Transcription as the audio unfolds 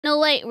No,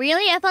 wait,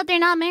 really? I thought they're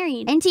not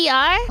married.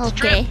 NTR?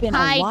 Okay. Been a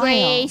Hi, while.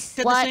 Grace.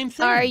 Said the What same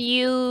thing. are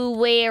you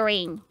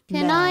wearing?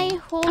 Can Mel, I I'm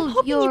hold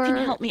hoping your you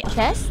can help me.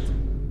 chest?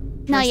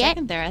 For Not a yet.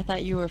 second there, I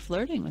thought you were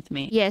flirting with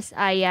me. Yes,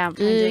 I am.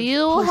 Do Kind of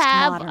you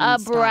have a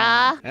postmodern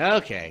bra? style.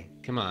 Okay,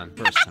 come on.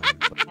 First time.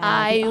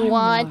 I the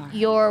want armoire.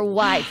 your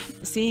wife.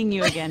 Seeing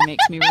you again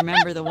makes me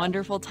remember the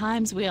wonderful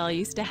times we all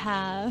used to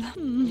have.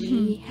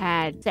 We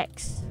had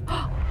sex.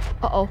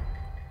 Uh-oh.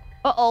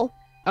 Uh-oh.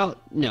 Oh,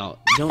 no.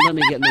 Don't let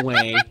me get in the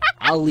way.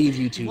 I'll leave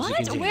you two to What?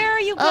 continue. Where are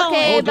you going?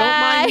 Okay, Oh, don't bye.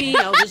 mind me.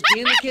 I'll just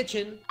be in the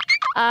kitchen.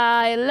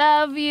 I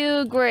love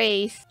you,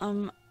 Grace.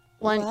 Want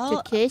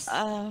well, to kiss?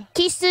 uh,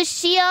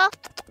 Kissushia.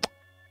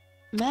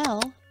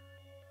 Mel,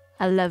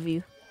 I love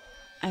you.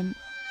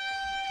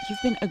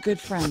 you've been a good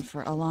friend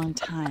for a long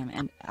time,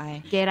 and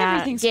Get out.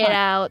 everything's Get fine.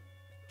 out.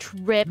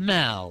 Trip.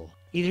 Mel,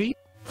 either you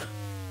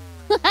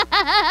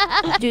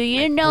Do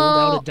you pulled know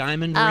out a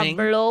diamond a ring,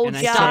 and I blowjob?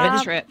 Stop said,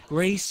 it, Trip.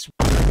 Grace.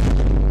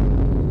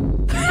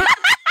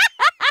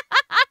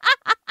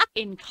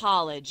 In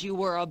college, you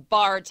were a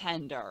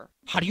bartender.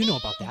 How do you know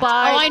about that?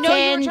 I know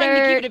you were trying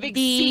to keep it a big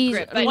these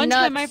secret, but one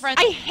time my nuts. friend—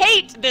 I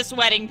hate this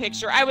wedding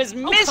picture. I was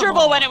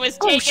miserable when it was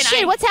taken. Oh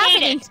shit, I what's hate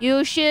happening? it.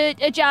 You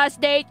should just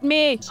date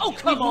me. Oh,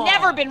 we've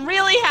never been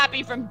really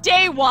happy from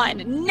day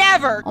one.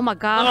 Never. Oh my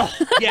god.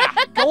 Ugh, yeah,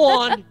 go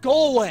on,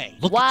 go away.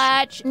 Look at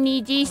Watch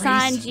Niji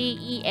San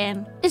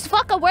GEM. Is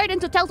fuck a word in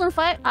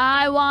 2005?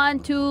 I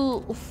want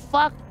to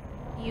fuck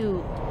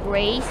you,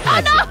 Grace. you.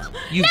 That's it.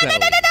 You go.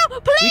 No,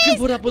 please. We can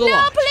put up with a no,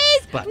 lot,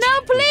 please. but No,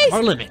 we please. have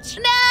our limits.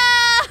 No!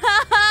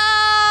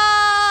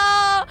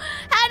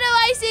 How do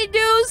I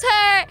seduce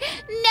her?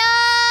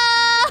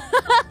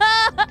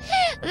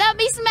 No! Let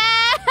me smash!